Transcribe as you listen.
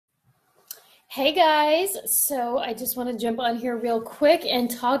Hey guys, so I just want to jump on here real quick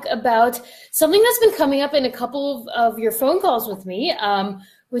and talk about something that's been coming up in a couple of your phone calls with me,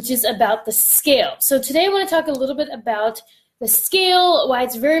 which is about the scale. So today I want to talk a little bit about the scale, why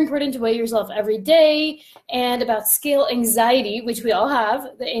it's very important to weigh yourself every day, and about scale anxiety, which we all have,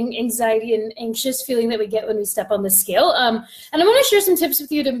 the anxiety and anxious feeling that we get when we step on the scale. And I want to share some tips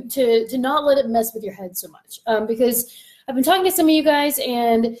with you to not let it mess with your head so much, because I've been talking to some of you guys,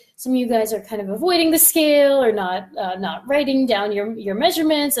 and some of you guys are kind of avoiding the scale or not writing down your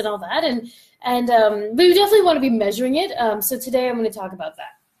measurements and all that, and we definitely want to be measuring it. So today I'm going to talk about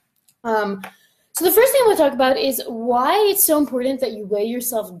that. So the first thing I want to talk about is why it's so important that you weigh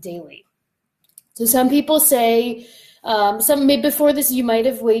yourself daily. So some people say, maybe before this you might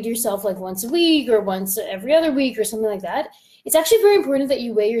have weighed yourself like once a week or once every other week or something like that. It's actually very important that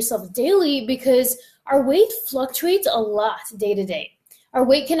you weigh yourself daily because our weight fluctuates a lot day to day. Our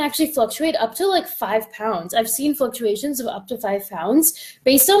weight can actually fluctuate up to like 5 pounds. I've seen fluctuations of up to 5 pounds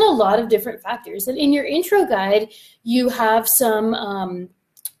based on a lot of different factors. And in your intro guide, you have some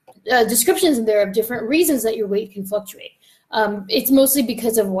descriptions in there of different reasons that your weight can fluctuate. It's mostly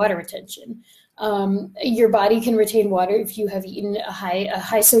because of water retention. Your body can retain water if you have eaten a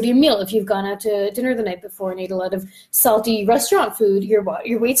high sodium meal. If you've gone out to dinner the night before and ate a lot of salty restaurant food, your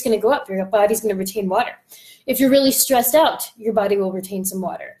weight's going to go up. Your body's going to retain water. If you're really stressed out, your body will retain some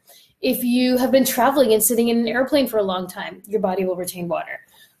water. If you have been traveling and sitting in an airplane for a long time, your body will retain water.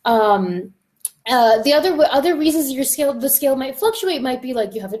 The other reasons the scale might fluctuate might be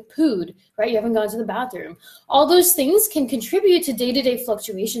like you haven't pooed, right? You haven't gone to the bathroom. All those things can contribute to day-to-day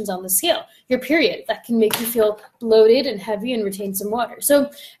fluctuations on the scale. Your period, that can make you feel bloated and heavy and retain some water. So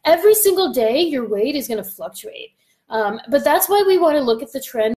every single day, your weight is going to fluctuate. But that's why we want to look at the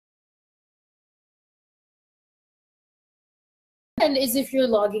trend. And is if you're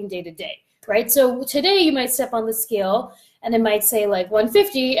logging day to day, right? So today you might step on the scale and it might say like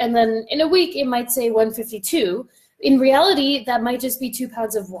 150, and then in a week it might say 152. In reality, that might just be 2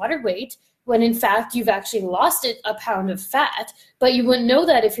 pounds of water weight, when in fact you've actually lost a pound of fat, but you wouldn't know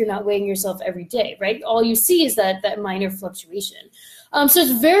that if you're not weighing yourself every day, right? All you see is that minor fluctuation. So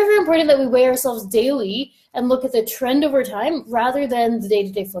it's very, very important that we weigh ourselves daily and look at the trend over time rather than the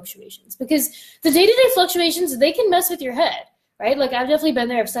day-to-day fluctuations, because the day-to-day fluctuations, they can mess with your head. Right? Like I've definitely been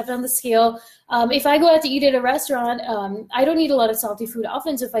there. I've stepped on the scale. If I go out to eat at a restaurant, I don't eat a lot of salty food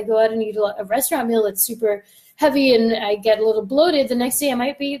often. So if I go out and eat a restaurant meal that's super heavy and I get a little bloated, the next day I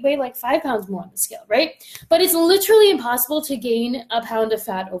might weigh like 5 pounds more on the scale, right? But it's literally impossible to gain a pound of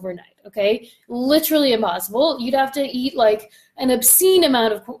fat overnight, okay? Literally impossible. You'd have to eat like an obscene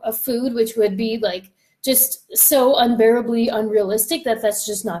amount of food, which would be like just so unbearably unrealistic that's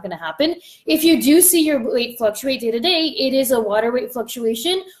just not going to happen. If you do see your weight fluctuate day to day, it is a water weight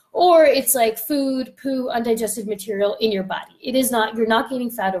fluctuation, or it's like food, poo, undigested material in your body. It is not, you're not gaining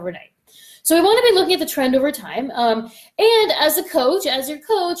fat overnight. So we want to be looking at the trend over time. And as your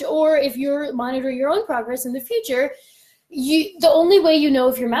coach, or if you're monitoring your own progress in the future, the only way you know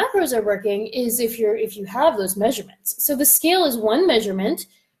if your macros are working is if you have those measurements. So the scale is one measurement.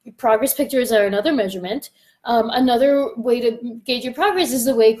 Your progress pictures are another measurement. Another way to gauge your progress is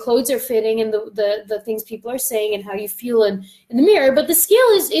the way clothes are fitting and the things people are saying and how you feel in the mirror. But the scale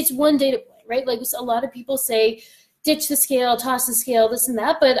it's one data point, right? Like a lot of people say, ditch the scale, toss the scale, this and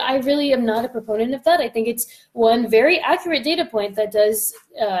that. But I really am not a proponent of that. I think it's one very accurate data point that does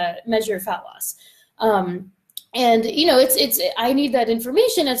measure fat loss. And you know, I need that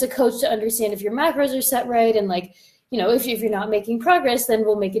information as a coach to understand if your macros are set right, and like, you know, if you're not making progress, then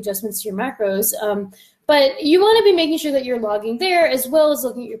we'll make adjustments to your macros. But you want to be making sure that you're logging there as well as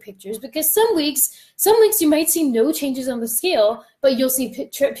looking at your pictures, because some weeks you might see no changes on the scale, but you'll see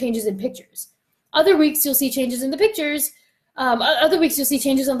changes in pictures. Other weeks you'll see changes in the pictures. Other weeks you'll see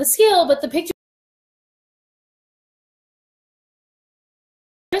changes on the scale, but the pictures,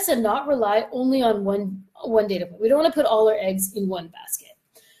 and not rely only on one data point. We don't want to put all our eggs in one basket.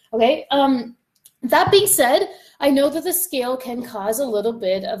 Okay. That being said, I know that the scale can cause a little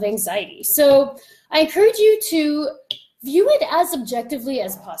bit of anxiety. So I encourage you to view it as objectively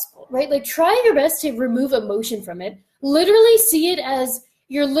as possible, right? Like try your best to remove emotion from it. Literally see it as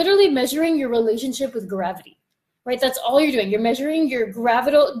you're literally measuring your relationship with gravity, right? That's all you're doing. You're measuring your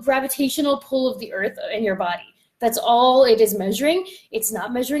gravitational pull of the earth and your body. That's all it is measuring. It's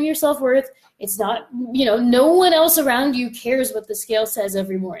not measuring your self-worth. It's not, you know, no one else around you cares what the scale says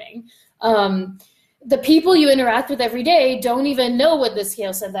every morning. The people you interact with every day don't even know what the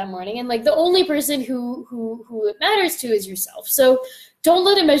scale said that morning. And like the only person who it matters to is yourself. So don't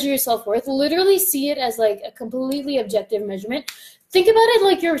let it measure your self-worth. Literally see it as like a completely objective measurement. think about it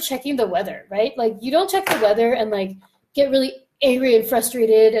like you're checking the weather, right? Like you don't check the weather and like get really angry and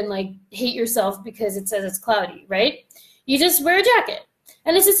frustrated and like hate yourself because it says it's cloudy, right? You just wear a jacket.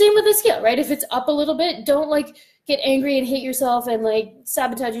 And it's the same with the scale, right? If it's up a little bit, don't like get angry and hate yourself and like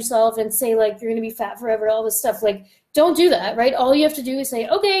sabotage yourself and say like you're gonna be fat forever, all this stuff. Like don't do that, right? All you have to do is say,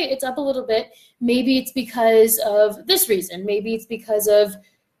 okay, it's up a little bit. Maybe it's because of this reason. Maybe it's because of,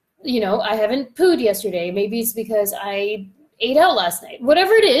 you know, I haven't pooed yesterday. Maybe it's because I ate out last night.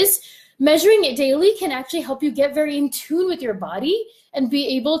 Whatever it is, measuring it daily can actually help you get very in tune with your body and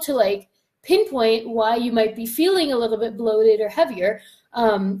be able to like pinpoint why you might be feeling a little bit bloated or heavier,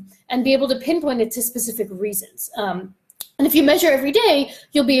 and be able to pinpoint it to specific reasons. And if you measure every day,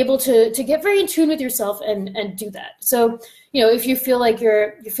 you'll be able to get very in tune with yourself and do that. So, you know, if you feel like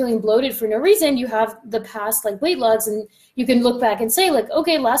you're feeling bloated for no reason, you have the past like weight logs, and you can look back and say like,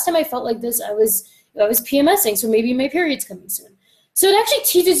 okay, last time I felt like this, I was PMSing, so maybe my period's coming soon. So it actually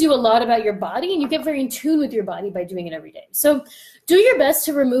teaches you a lot about your body, and you get very in tune with your body by doing it every day. So do your best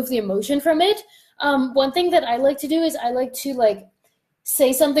to remove the emotion from it. One thing that I like to do is I like to like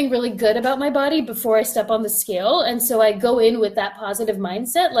say something really good about my body before I step on the scale. And so I go in with that positive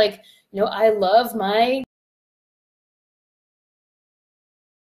mindset, like, you know, I love my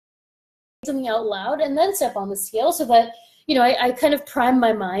something out loud and then step on the scale so that, you know, I kind of prime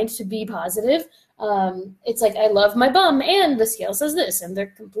my mind to be positive. It's like, I love my bum and the scale says this, and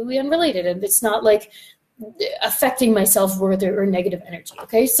they're completely unrelated. And it's not like affecting my self-worth or negative energy.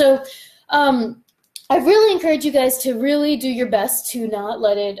 Okay. So, I really encourage you guys to really do your best to not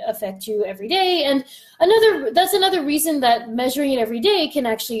let it affect you every day. And that's another reason that measuring it every day can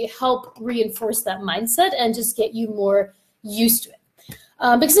actually help reinforce that mindset and just get you more used to it.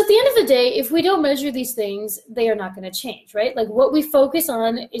 Because at the end of the day, if we don't measure these things, they are not going to change, right? Like what we focus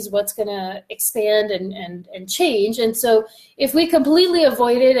on is what's going to expand and change. And so if we completely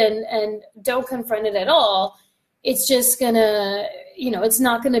avoid it and don't confront it at all, it's just going to, you know, it's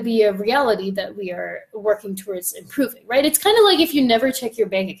not going to be a reality that we are working towards improving, right? It's kind of like if you never check your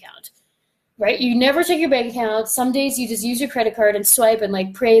bank account, right? You never check your bank account. Some days you just use your credit card and swipe and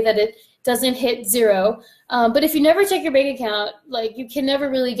like pray that it doesn't hit zero. But if you never check your bank account, like you can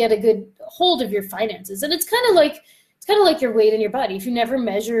never really get a good hold of your finances. And it's kind of like your weight in your body. If you never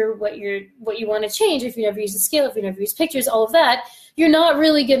measure what you want to change, if you never use the scale, if you never use pictures, all of that, you're not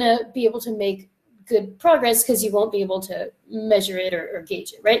really going to be able to make good progress because you won't be able to measure it or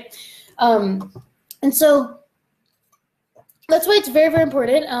gauge it, right? And so that's why it's very, very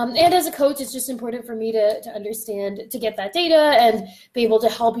important. And as a coach, it's just important for me to understand, to get that data and be able to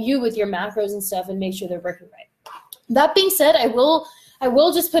help you with your macros and stuff and make sure they're working right. That being said, I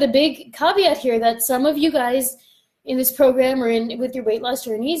will just put a big caveat here that some of you guys in this program or with your weight loss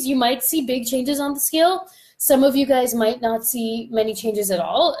journeys, you might see big changes on the scale. Some of you guys might not see many changes at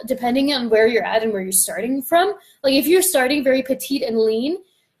all, depending on where you're at and where you're starting from. Like if you're starting very petite and lean,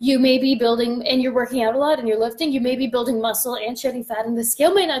 you may be building, and you're working out a lot and you're lifting, you may be building muscle and shedding fat, and the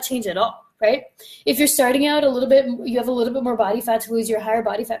scale may not change at all, right? If you're starting out a little bit, you have a little bit more body fat to lose your higher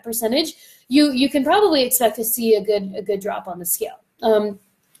body fat percentage, you can probably expect to see a good drop on the scale.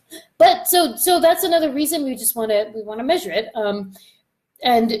 But so that's another reason we want to measure it.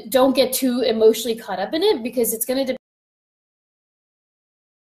 And don't get too emotionally caught up in it because it's going to depend.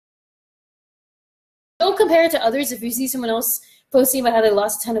 Don't compare it to others. If you see someone else posting about how they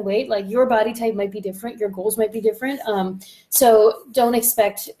lost a ton of weight, like your body type might be different, your goals might be different. So don't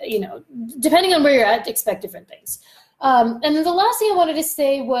expect, you know, depending on where you're at, expect different things. And then the last thing I wanted to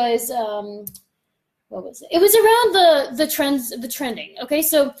say was, what was it? It was around the trends, the trending. Okay,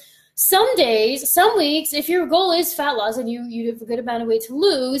 so some days, some weeks, if your goal is fat loss and you have a good amount of weight to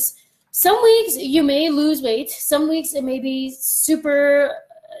lose, some weeks you may lose weight. Some weeks it may be super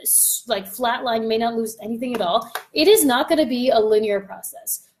like flatline, you may not lose anything at all. It is not going to be a linear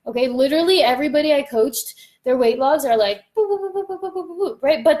process. Okay, literally everybody I coached, their weight logs are like, boop, boop, boop, boop, boop, boop, boop,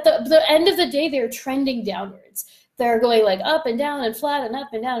 right? But the end of the day, they're trending downwards. They're going like up and down and flat and up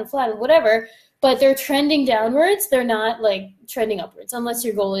and down and flat and whatever. But they're trending downwards. They're not like trending upwards, unless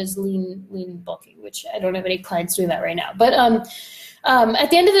your goal is lean bulking, which I don't have any clients doing that right now. But at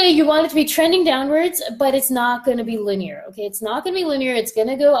the end of the day, you want it to be trending downwards, but it's not going to be linear. Okay, it's not going to be linear. It's going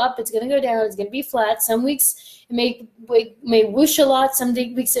to go up. It's going to go down. It's going to be flat. Some weeks it may whoosh a lot. Some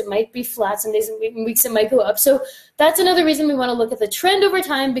weeks it might be flat. Some weeks it might go up. So that's another reason we want to look at the trend over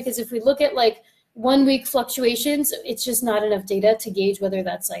time, because if we look at like 1 week fluctuations, it's just not enough data to gauge whether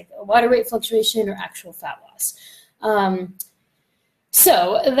that's like a water weight fluctuation or actual fat loss.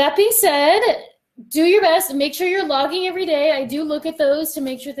 So that being said, do your best. Make sure you're logging every day. I do look at those to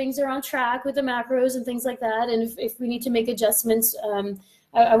make sure things are on track with the macros and things like that. And if we need to make adjustments,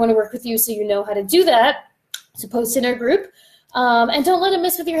 I want to work with you so you know how to do that. So post in our group. And don't let it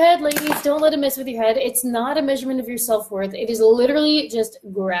mess with your head, ladies. Don't let it mess with your head. It's not a measurement of your self-worth. It is literally just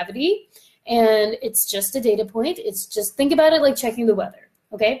gravity, and it's just a data point. It's just, think about it like checking the weather,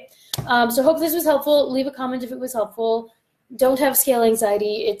 okay? So hope this was helpful. Leave a comment if it was helpful. Don't have scale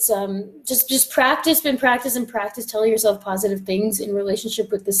anxiety. It's just practice and practice telling yourself positive things in relationship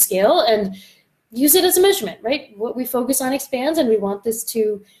with the scale, and use it as a measurement, right? What we focus on expands, and we want this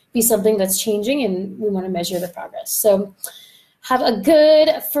to be something that's changing, and we want to measure the progress. So have a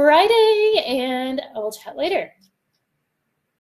good Friday, and I'll chat later.